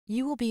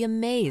You will be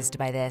amazed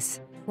by this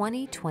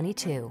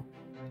 2022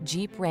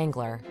 Jeep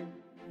Wrangler.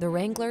 The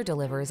Wrangler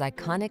delivers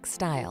iconic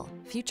style,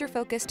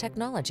 future-focused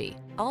technology,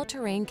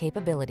 all-terrain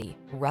capability,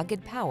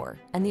 rugged power,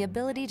 and the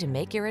ability to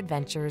make your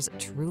adventures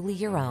truly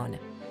your own.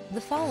 The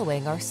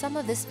following are some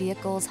of this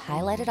vehicle's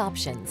highlighted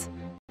options: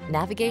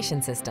 navigation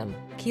system,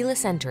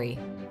 keyless entry,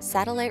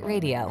 satellite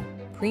radio,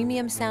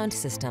 premium sound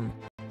system,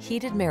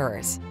 heated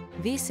mirrors,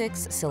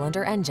 V6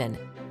 cylinder engine,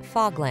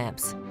 fog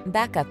lamps,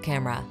 backup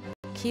camera,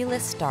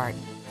 keyless start,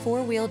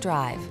 four-wheel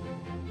drive.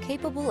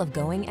 Capable of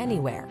going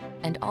anywhere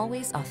and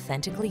always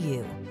authentically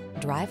you.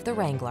 Drive the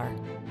Wrangler.